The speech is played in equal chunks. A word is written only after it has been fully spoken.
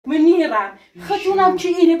میرم خودتونم که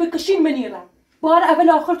اینه بکشین منیرم بار اول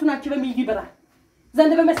آخرتونم که به میگی برم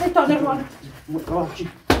زنده به مثل تازه روانه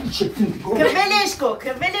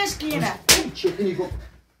ولش کی اینه چتنی کن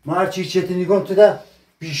ما هرچی چتنی کن تو ده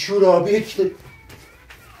بیشور آبی هیچ ولش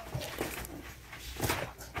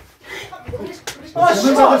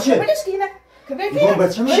کی اینه که ببین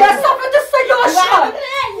چه صفت سیاشا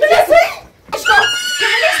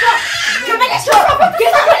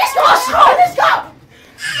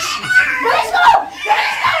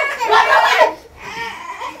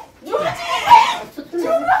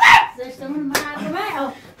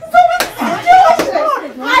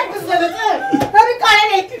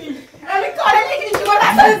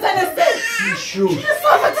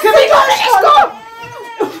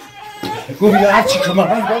گویی هرچی که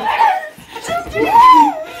من گفت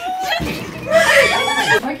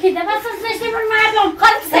که دفعه سرشتمون مردم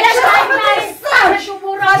خالق سرش کنید سرشو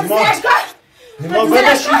براد سرش کن ما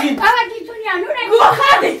بدشیدیم بابا گیتونی نونه گو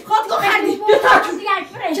خردی خود گو خردی دو تا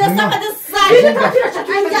چه صفت سگ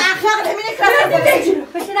انجا اخلاق همینه کرده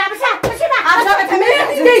بشه بشه اخلاق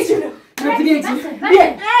همینه بیجونو خیلی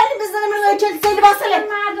بزنه من چه سیل باسله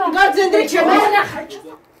گاد زنده چه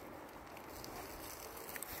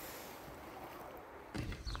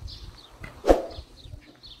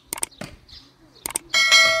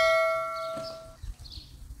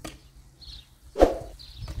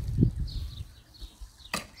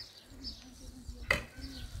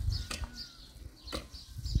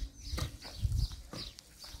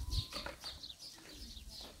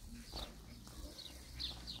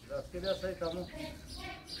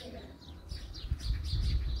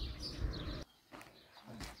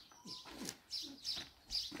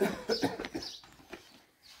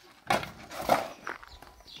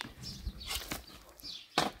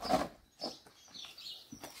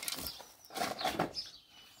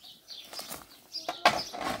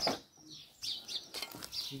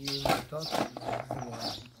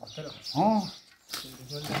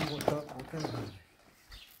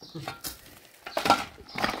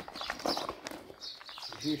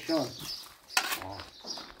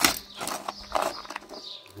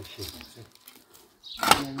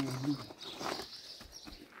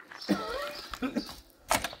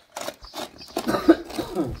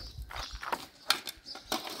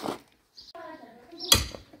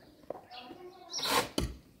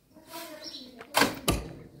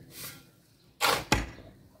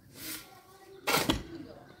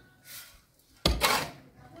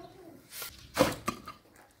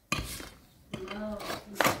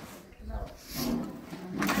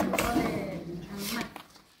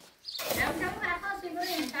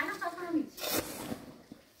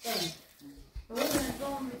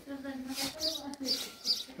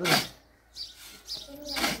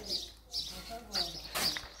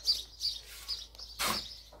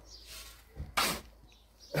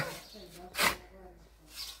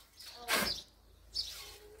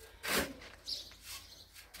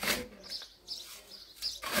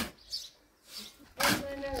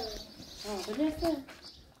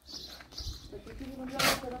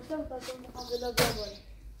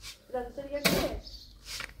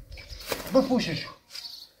بپوشش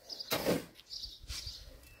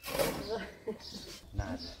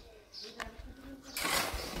نه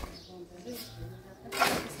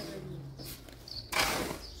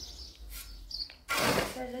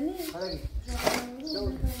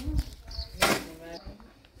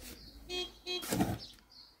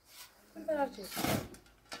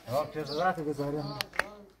که رات بذارم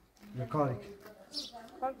یه کاری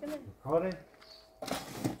کاری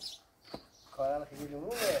کارم خیلی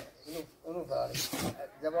جنوبه اونو کاری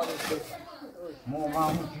زبان مو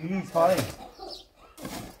معمول چیز کاری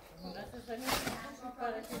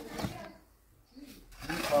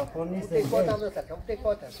کار نیست تکوت هم نسل کم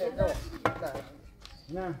تکوت هم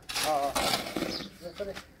نه آه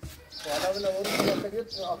نسل والا ولا ورود نسل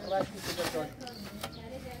يد أقراش في كذا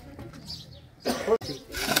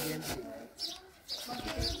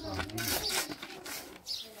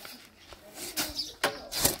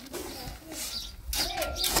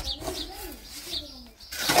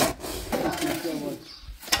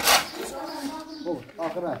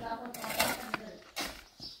آخر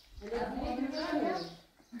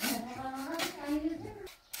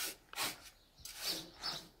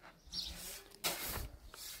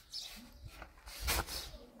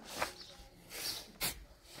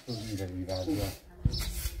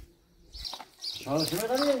شاید چه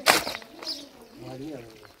می‌کنی؟ مالیه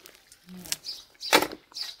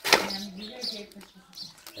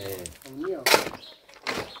اونیه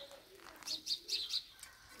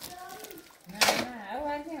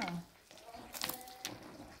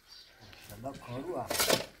شما کارو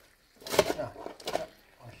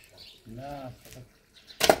نه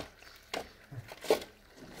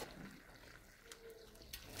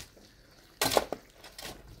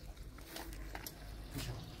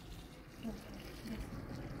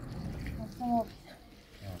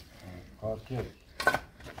کارکر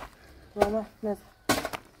ماما نزد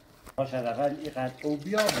باشه اقل اینقدر او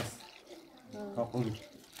بیا بس کاکوری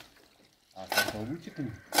اصلا تو چی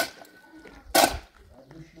کنی؟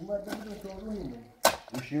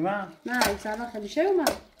 گوشیما؟ نه این سرما خیلی شوی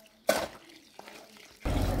اومد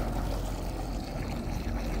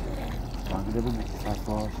بانده بود سر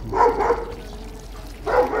باش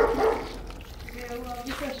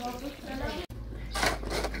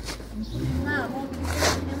نه ما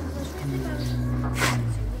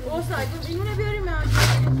اوساید اینو بیاریم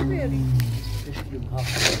اینو بیاریم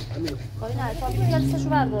خواهی نه تا بگیر دستشو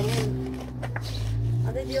برداریم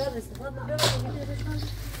آده دیار استفاده ببریم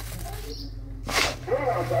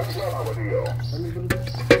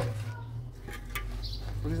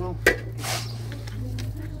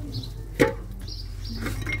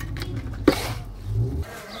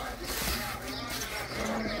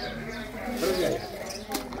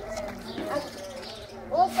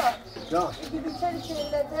جان بیچاره چه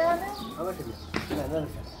علته همه؟ همه که بیا نه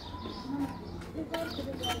نرسن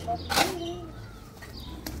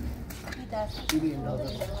بیدی این لازم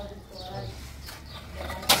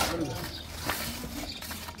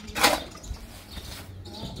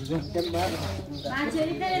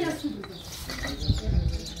منچری خیلی نسو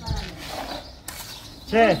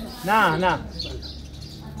چه؟ نه نه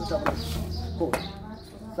خوب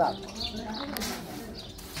سب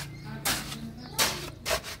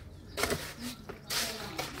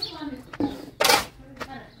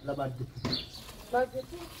لبعد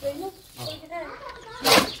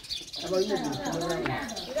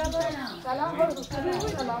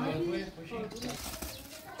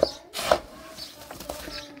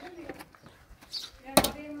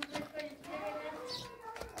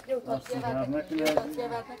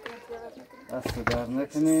دست در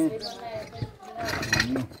نکنی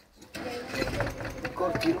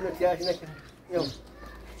کار تیرون احتیاج نکنی یو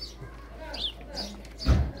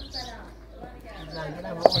زنگه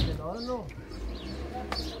هم هوا جدار نو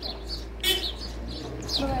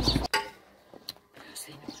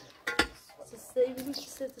سیبیلو چی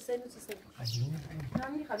سیبیلو چی سیبیلو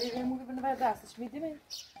نمی خواهی ریمو رو بنو بر دستش میدیم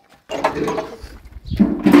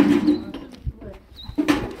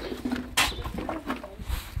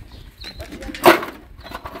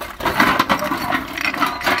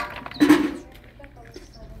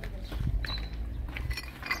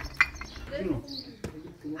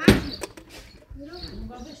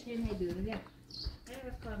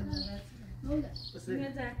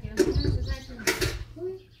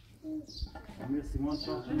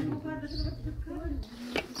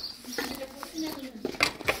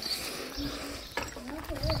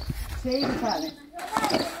سیبی فعله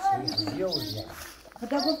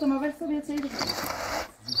خدا گفتم اول صبح یه سیبی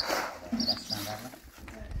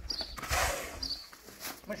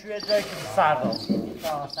مشو یه جایی که سردام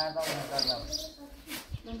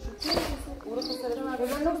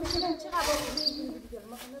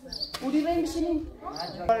اولی رای میشینیم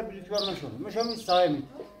برای بلیتوار نشون مشو می سایه می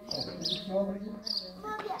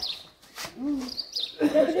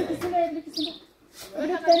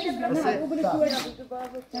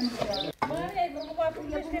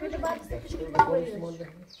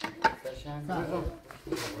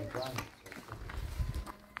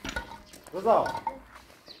رضا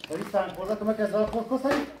داری سنگخورده تو که ازار خود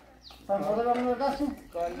کسایی؟ سنگخورده با من دستون؟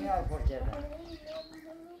 کاری نیار خود کرده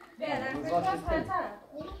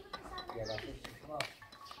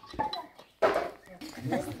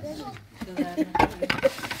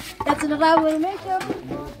That's an hour makeup.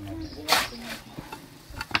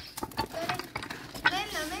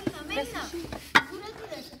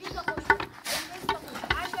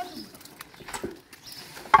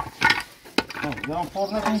 بیان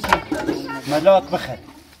فرم نکنی که ملات بخیر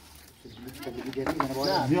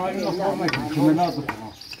بیان اینو فرم نکنی که ملات بخیر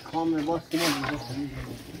خامه باز کنم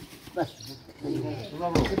بس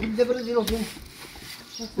بیده برو زیرو بین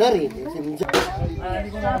نرید اینجا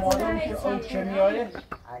دیگه مامانم که اون چه میایه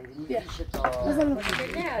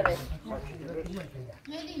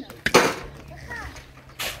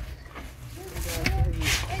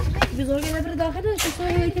بزرگی نبره داخل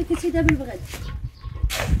شو که کسی دبل بغل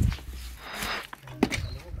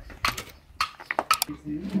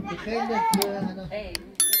خیلی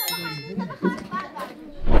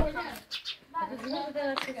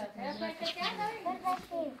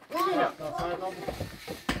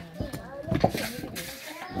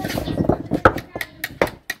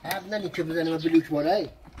هم ننی که بزنیم بلوک مارای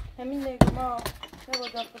همین نگه ما نبا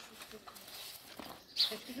داخل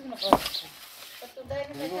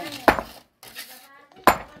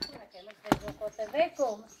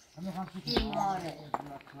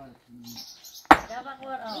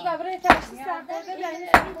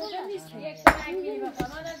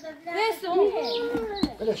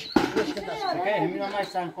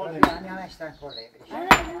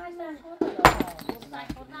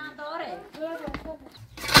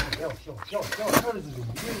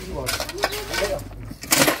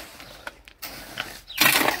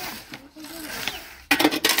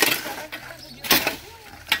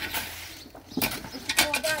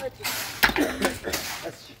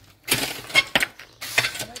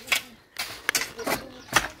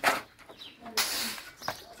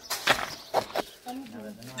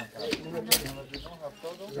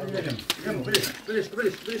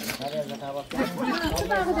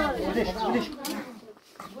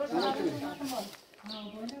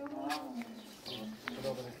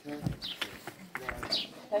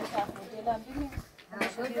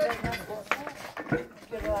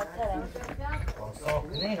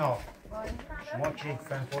شما که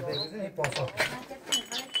سن خورده بزنید پاسا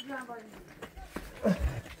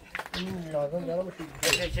لازم داره باشید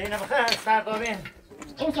چه اینه بخیر سردابین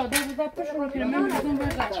او ساده بوده پشت رو کنم من بزن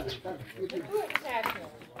بزن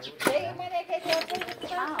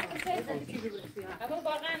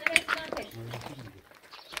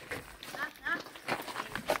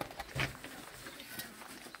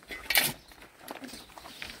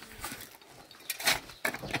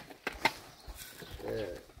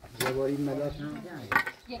جواری ملاک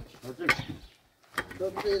یک دو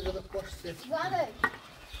زده پشت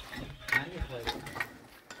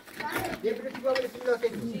یه بلیتی با بلیتی ملاک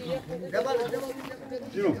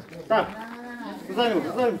جنو tak بزنیم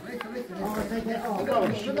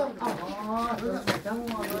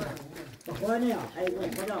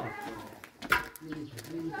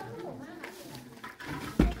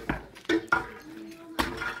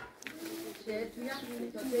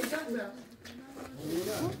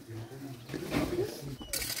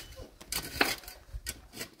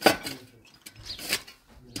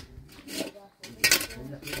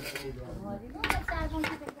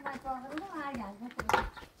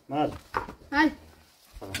مال هاي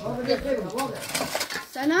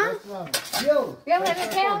سلام بیا بیا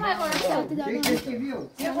که اومد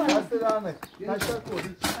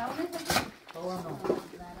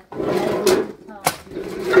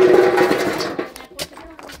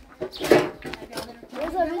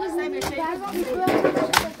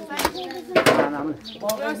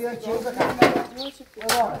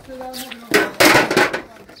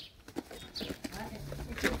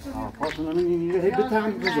خواستم نمی‌دونی هی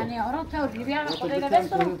بتهم بزن نه آرام تو بیا خدا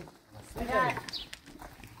بستم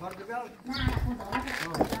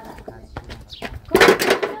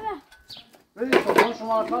ولی تو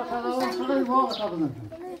شما کار کردن چقدر واقعا کردن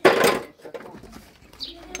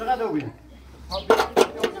چقدر بودی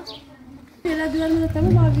پیدا دوام میده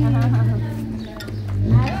تمام آبی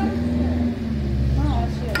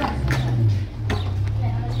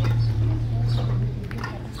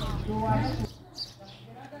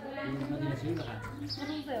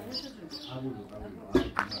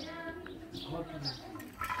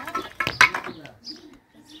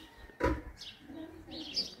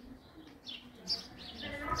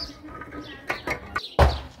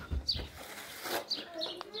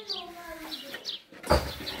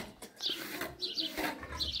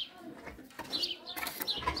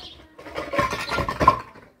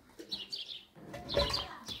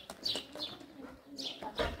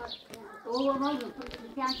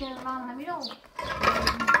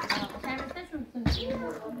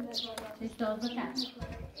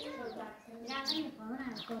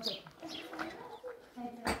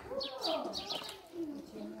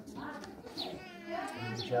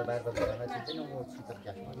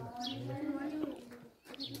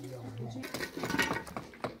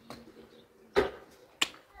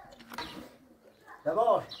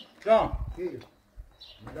دبار جان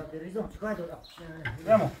ملاک ریزم چیکار دارم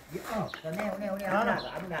بمون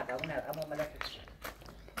نه اما ملاک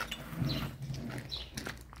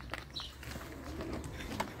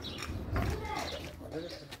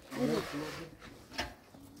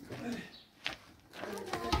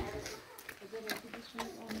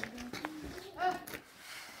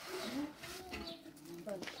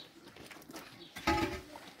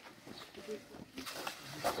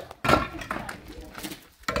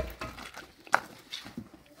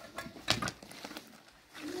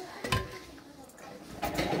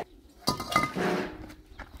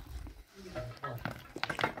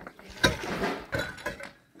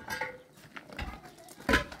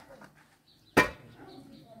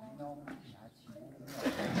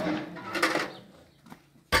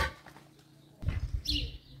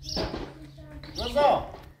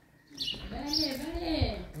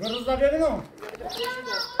روزا ببینم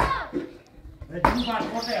بدون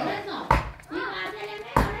پاسپورت یا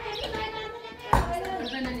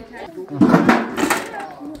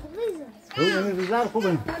این روزا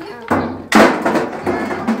خوبه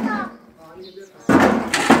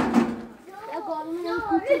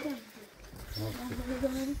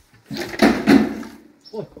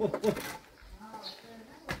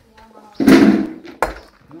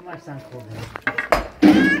نماشتن خوبه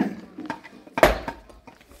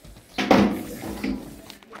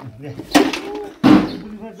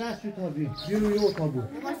دست شو تابی یو تابو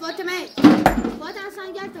فاطمه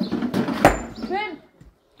سنگر تو بن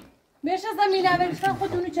میشه زمین اولشتن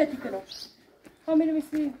خودونو چتی کنم خواهیم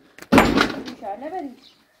میسیم شهر نبریم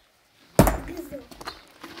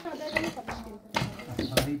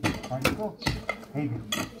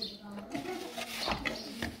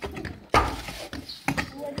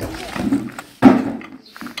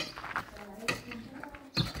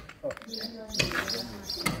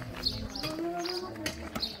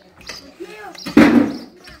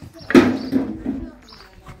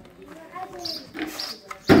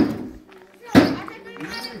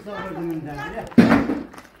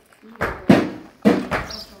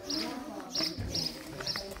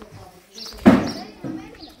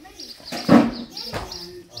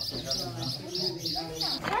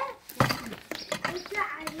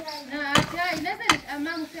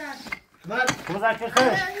مذاکره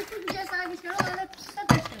خیر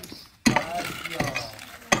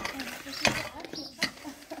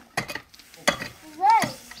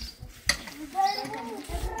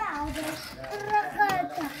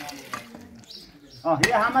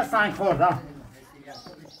یه همه سنگ خورد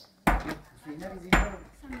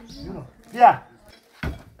بیا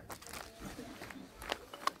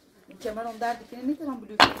کمرم درد کنه میتونم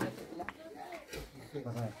بلوک کنه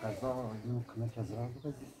برای قضا اینو کنه که زرار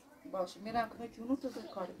بزید باشه میرم کنه که اونو تو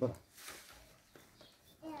کاری برو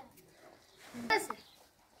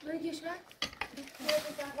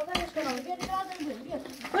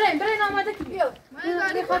برای آماده که بیا ما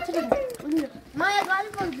یه گالی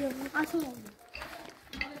بردیم اصلا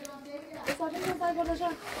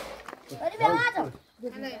بری بیا مادم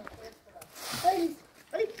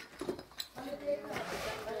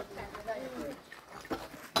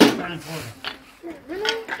سنگ خورد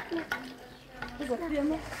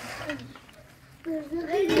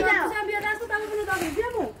بیا دست تلفن دادم بیا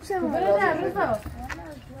مو برای در روزا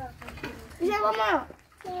بیا ماما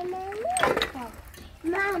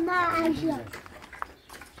ماما عایشه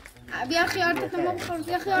بیا خیار تو ما بخور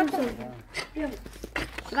بیا خیار تو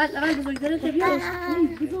لغاية بزرگتره بیا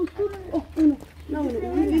بزرگتر اونو نه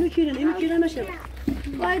اونو اینو کیرن نشه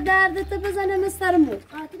وای دردت بزنه مسترمو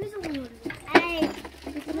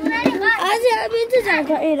از همین تو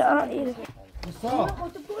جنگا ایره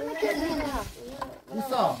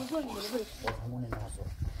موسا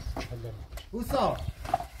موسا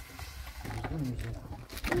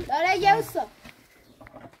داره یه اوسا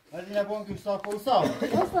هذه نبون كيف وصاو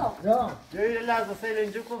لا جاي لازم سيل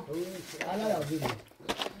نجوكو انا لا دي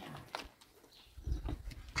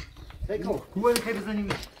هيكو هو اللي كيف بزني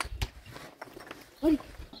مش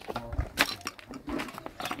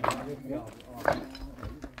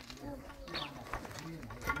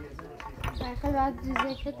خلي بعد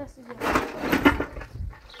زي كده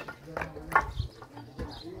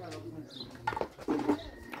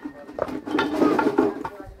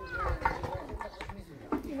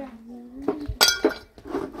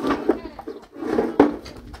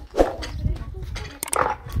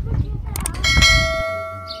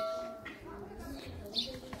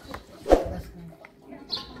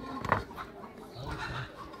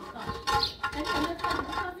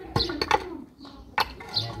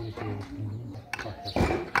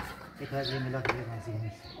هذه ملاك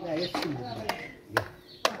لا يكفي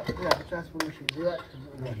لا بتاعت بروشي لا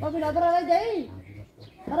بابي نظر على جاي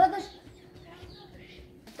ردش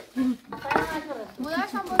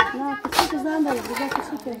لا كسيك زاندل بجا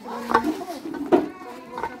كسيك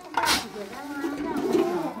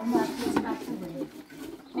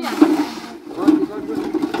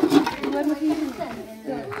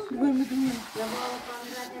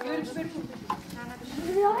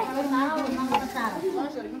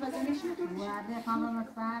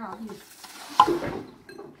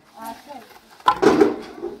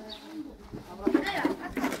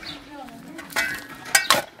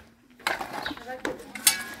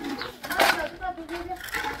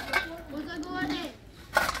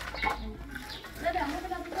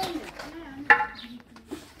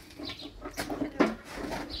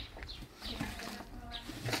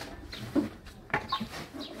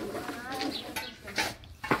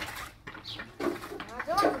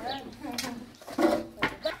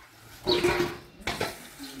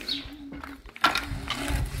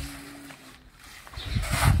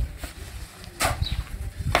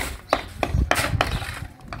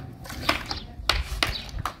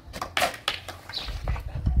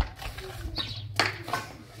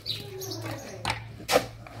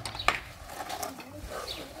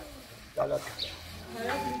غلط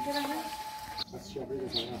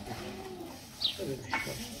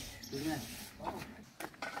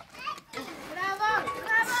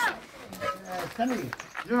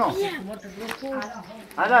جونو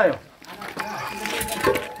الان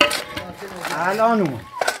الان اومد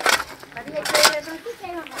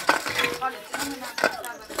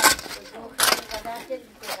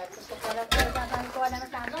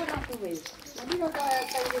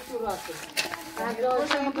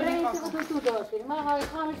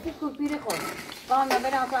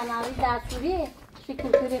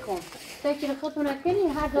فکر خودتون کنی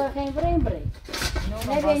هر جا خیلی بریم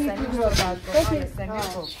نبینی تو فکر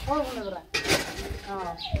خودمون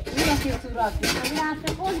برم میگم که تو راستی من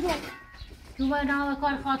اصلا خود گفت تو باید نام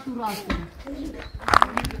کار خواهد تو راستی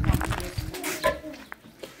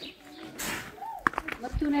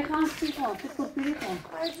مستونه خان سی کن تو کورپیری کن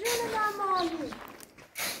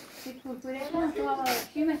تو کورپیری کن تو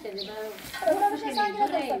چی مثلی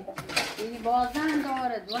اینی بازن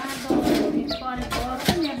داره دوان داره این کار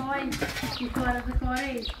بازن یه بایی که کاره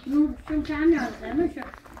نور چون کم یازده نوشو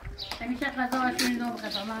همیشه قضاوش میدون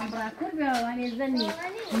بخطا من برکر بیا ولی زنی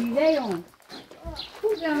میده اون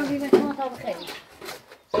خوب بیام بیمه شما تا بخیری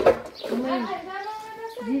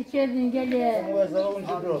دیر کردین گله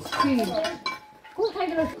چی؟ خوب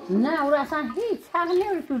خیلی درست نه او اصلا هیچ حق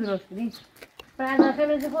نمیره تو درست کنی فردا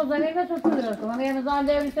خیلی خود زمین به تو درست کنم من یه مزان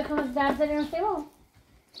دیویسته خمس درس داریم سیمون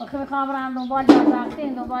وقتی میخوام برم دنبال وقتی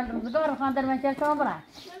دنبال روزگار خواهم در منچه شما برم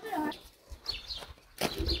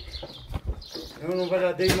اونو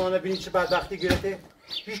بلا دیمانه بینی چه بدبختی گرفته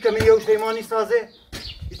هیچ کمی یوش دیمانی سازه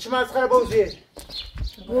هیچ مسخره بوزیه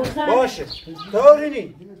باشه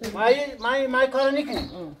دورینی مای کار نکنی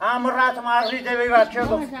امر رات مارری دوی ور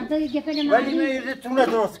کردم ولی من تونه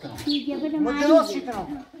درست کنم من درست چی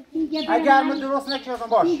کنم اگر من درست نکردم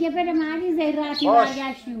باش دیگه بره معنی زیراتی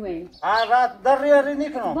برگشتیمه رات در ریاری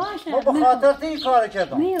نکنم ما به خاطر تی کار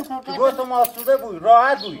کردم گفتم آسوده بوی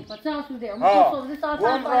راحت بوی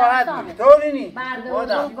گفتم راحت بوی طورینی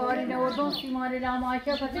بردارم کاری نوردم سیماری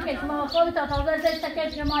لاماشه پسی که شما خوبی تا تازه زشت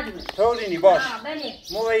کش نمادیم طورینی باش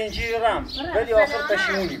ما به اینجی رم ولی آخر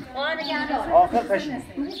پشیمونیم آخر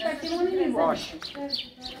پشیمونیم باش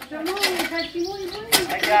شما پشیمونی بودیم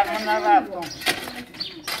اگر من نرفتم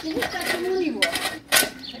هیچ پشیمونی بود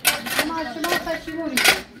شما پشیمونی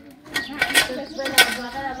بود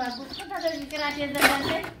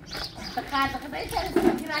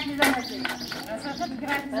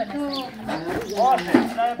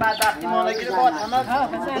باشه بدبختی ما نگیره باید همه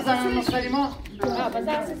بزنن نصفری ما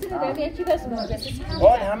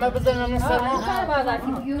باید همه بزنن نصفری ما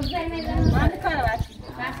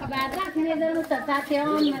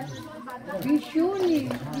بیشونی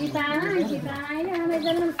بیتانه همه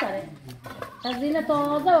زنم سره تزیل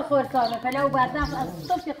تازه و خورسانه پلو بردم از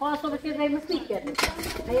صبح که خواه صبح که غیر مسیح کرده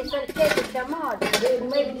نیستر چه شمال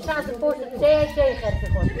میبینی شانس پوشت چه خرسی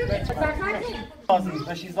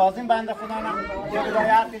خود زازیم بنده خدا نه یه بگاه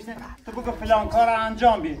حرف کشتن تو بگو فلان کار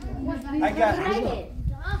انجام بید اگر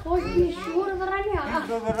خوش بیشور برانی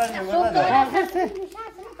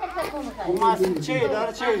اومد چه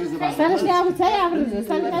داره چه ریزه بنده سرش یابو چه یابریزه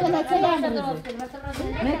سرش یابو چه یابریزه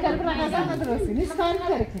نکر برا غذا ندرستی نیست کاری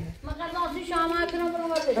کنی مقداسی شما کنم برو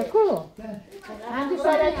برده کو عندي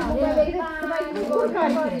سالات كمان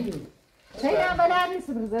كاري شيء بلا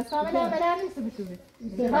نسب رزق سامنا بلا نسب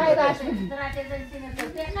شو هاي راش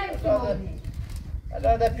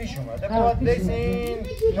لا ده پیش اومده باید بسین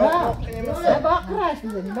یا کنیم مثلا باقراش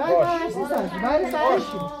بزنیم باش ساز باش سالش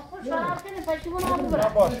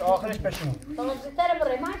باش آخرش پشیمون تر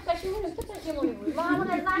بره ما پشیمون است پشیمونی بود ما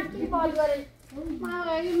همون از کی بال بره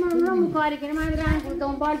ما هم کاری کنیم ما میرن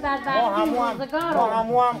دنبال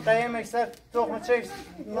ما هم قیم اکثر تخم چکس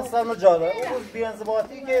مثلا مجاده اون روز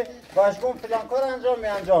بیانضباطی که باشگون فلان کار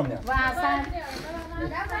انجام میدم و اصلا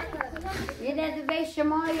یه دست به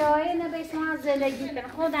شما یا اینه به شما زندگی کنه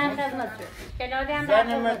خود در خدمت شد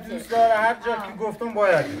زن من دوست داره هر جا که گفتم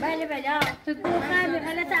باید بله تو خیلی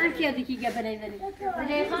حالت انکیادی که گفته نیزنی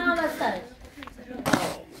بله خواه بسترش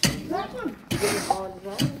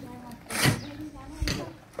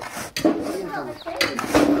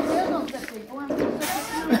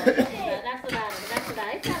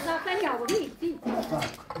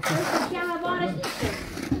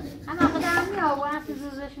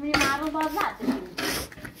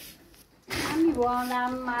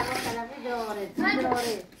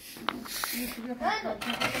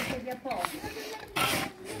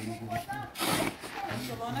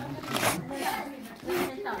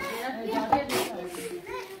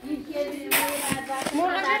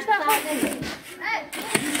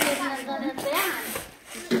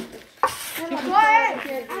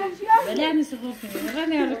بله نیست خوب کنید بله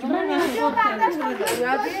نیاره که من خوب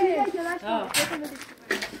کنید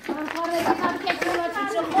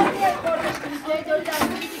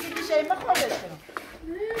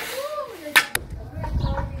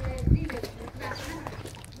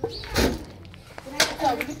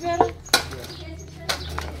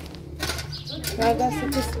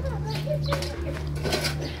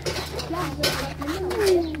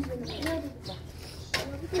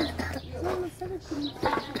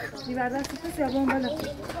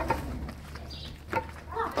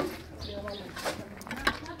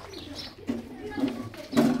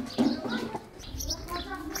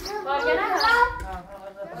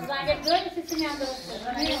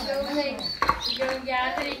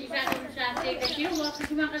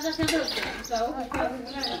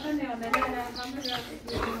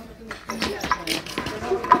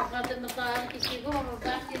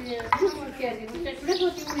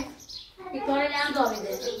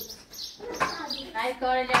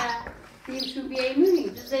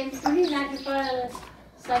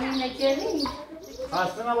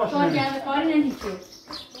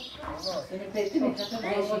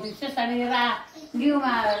Samir را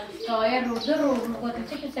نیومد شاعر رو دو رو گفت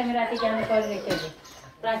چه که سمیر راتی گرم کاری نکرده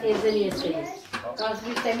راتی ازلی است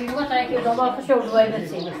کاسبی سمیر گفت که دوباره خوش اردوای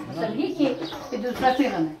بسیار مثلا یکی که دوستا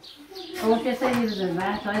پیغمه اون که سمیر زد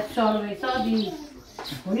من تا شال ویسادی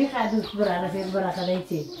اونی خدوس برای فیل برای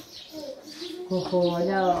خدایتی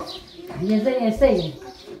کوکولا یزن استایی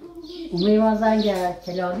میوان زنگ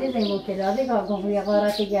کلادی زنگو کلادی که گفت یه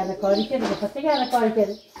قارتی گرم کاری کرده گفت گرم کاری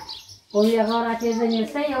کرده و یه قارتی زنی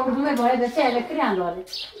سعی اردوی باید بسیار الکتریان داره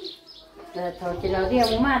تا کلادی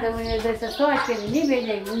اومد و این دست سوال کردی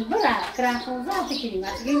نبیدیم اون برا کرم خوزاتی کردیم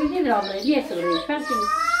از که میدید را برای بیه سوری فرس کنیم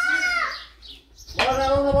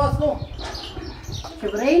مادر اون باز کن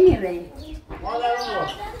چبرایی میره مادر اون باز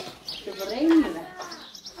چبرایی میره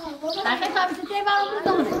تاکه تابی ستی بارو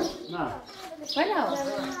بودانه نه بلا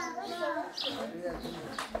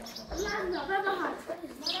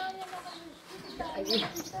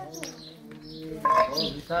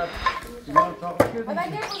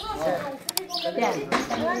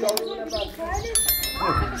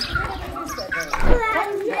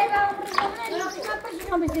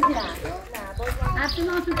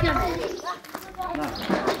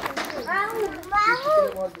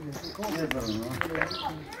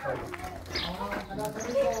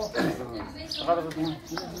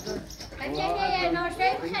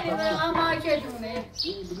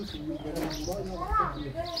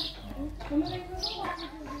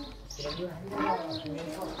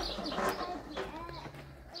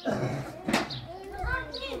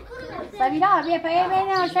سمیرا بیا پایه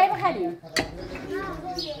بین آشای بخریم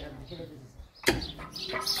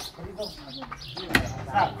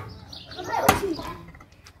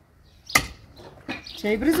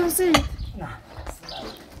چه بریزم سی؟ نه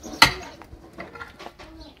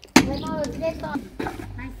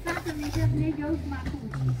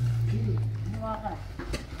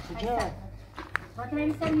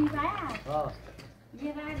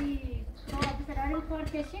یه غری پسران کار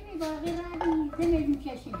کشیمی باقی غری زمین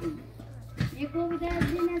کشیمی یه گوده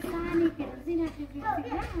زین سانی که زین خیلی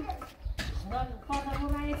خواهد رو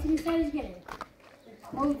برای سینی سرش گره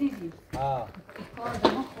موزیدی خواهد رو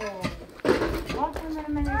خوب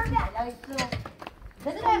خواهد من لایسو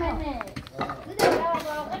زده منه زده باقی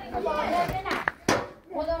باقی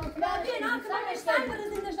خدا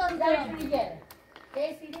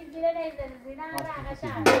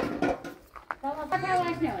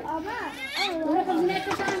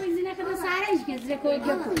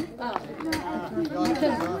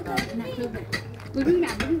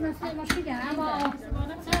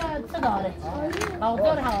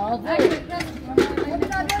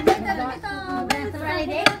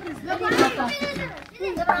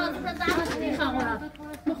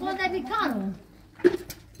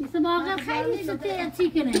Isso morre خیلی سوته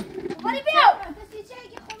چی کنه؟ ولی بیا.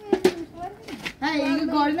 این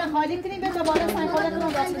گارینا خالی کنیم به بالا سن خودتون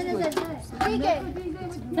رو دستش بود.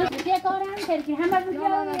 چه کارم کردی؟ همه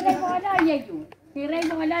بیا میره بالا یه جون. میره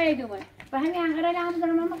بالا یه جون. و همین انقره هم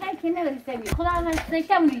دارم ما خیلی کنه برسیم. خدا از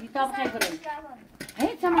سکتمونی تا بخیر بریم.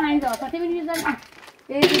 هیچ ما نیدا. تا تبینی زدم.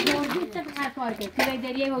 دور چه کار کرد؟ که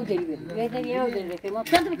دریه و دریه. دریه و دریه. ما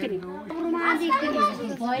چند بکنیم؟ ما دیگه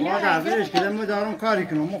مادر کدام دارم کاری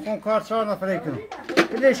کنم مخون کار 4 نفره کنم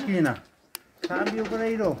بلش کینا tam bir okula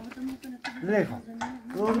ilo leho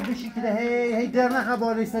doğru bir şekilde hey derine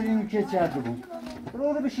habari senin keçerdi bu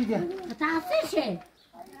doğru bir şey diye تاسیشه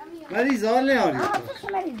مریض حال نیاری تاسیش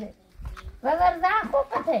مریضه و ورزه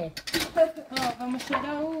خوبته و مشکل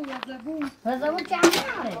او و زبون و زبون چه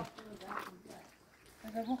ناره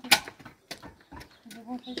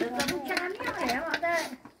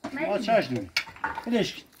ما چاش دوی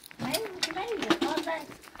بلش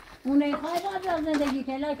اونه خواهی باید زندگی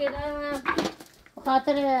کنه که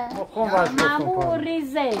خاطر معمول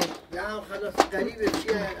ریزه یا هم خلاص قریبه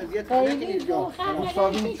چیه اذیت قریبی نکنید دو اینجا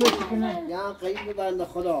مصابین چوش کنه یا هم قریب بنده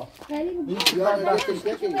خدا قریبی یا نمیشه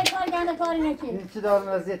به کار گنده کاری نکنی این چی دارم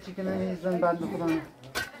اذیت چی کنه نیزن بند خدا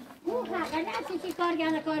اون حقیقه نسی چی کار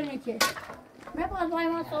گنده کاری نکنی نباید باید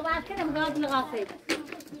ما صحبت کنم گاز لغافه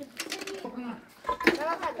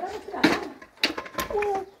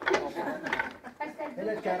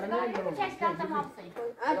هلا کارنه یا چشم دستم آفسی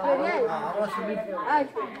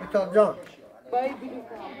بطور جان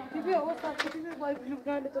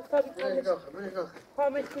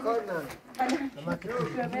کار نه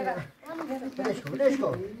بلش کن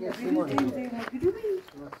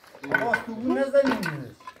آه تو بون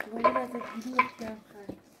نزنیم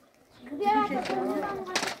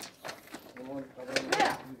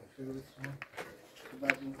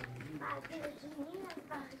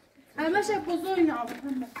همه شب بزرگ نابود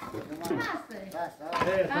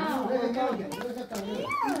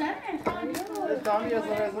تامی از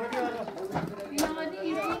رزونه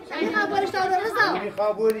این خبرش داده رزا این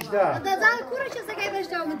خبرش ده دازان کورش سگای برش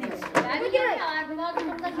دامدی اصلا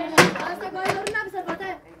گاهی دارو نبسر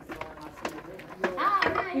باته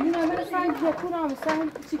این همه سنگ جکون هم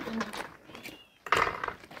سنگ چی کنم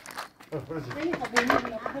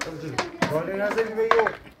بالی نزدی بیو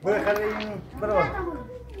برای خیلی اینو برای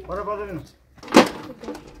بالا اینو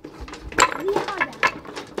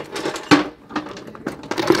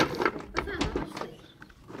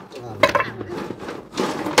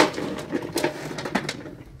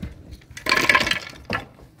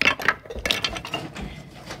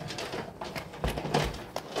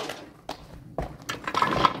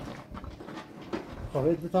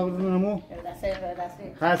خواهید بتابل بمونمو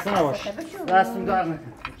خسته نباش دستون در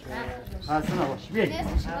نکن خسته نباش بیا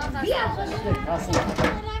خسته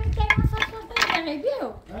نباش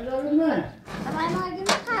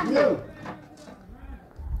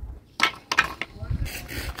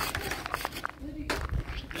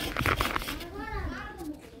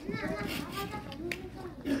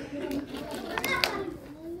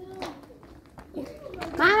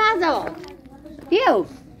بیو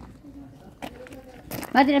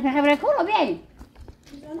مدینه پر خبره کورو بیای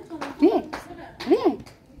بیای بیای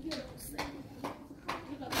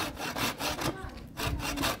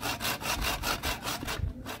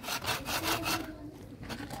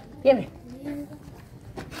بیای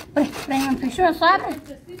برای من پیشون صبر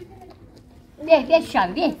بیای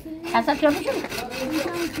شام بیای دستت رو بشو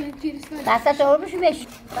دستت رو بشو بیش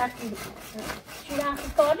چی لحظه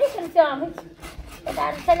کاری کنی آمید به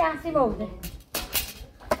در سه لحظه بوده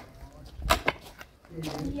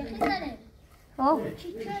Oh.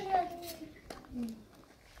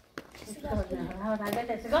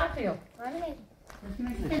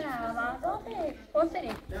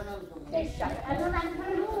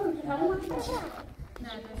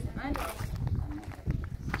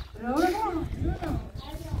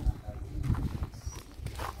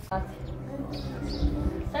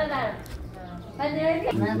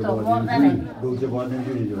 من تو خوردنه دوزه بادن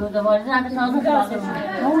جوری جو دوزه بادن هم تازه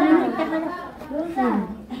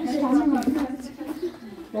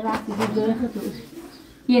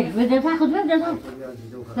یک بده خود بده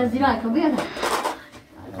خزیرای کو بیاد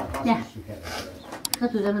نه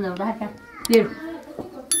خودت زمان داد هک بیر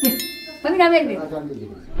ببینم ببین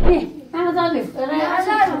من زاد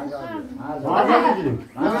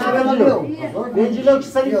بنجلو که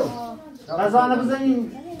سری غذا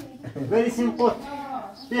بزنیم بریسیم قط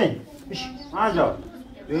بین بش آجا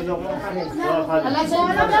بیو دو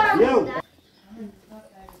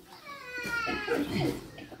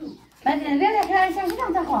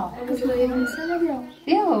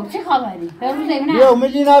بیو چه خبری؟ بیو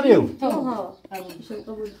ملینا بیو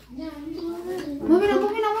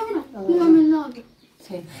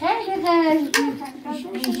خیلی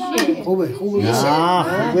خوبه نه خوبه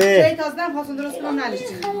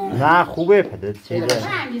نه خوبه پدر چه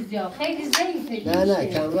خیلی ضعیفه نه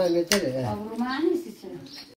کامران بهتره رومان نیستی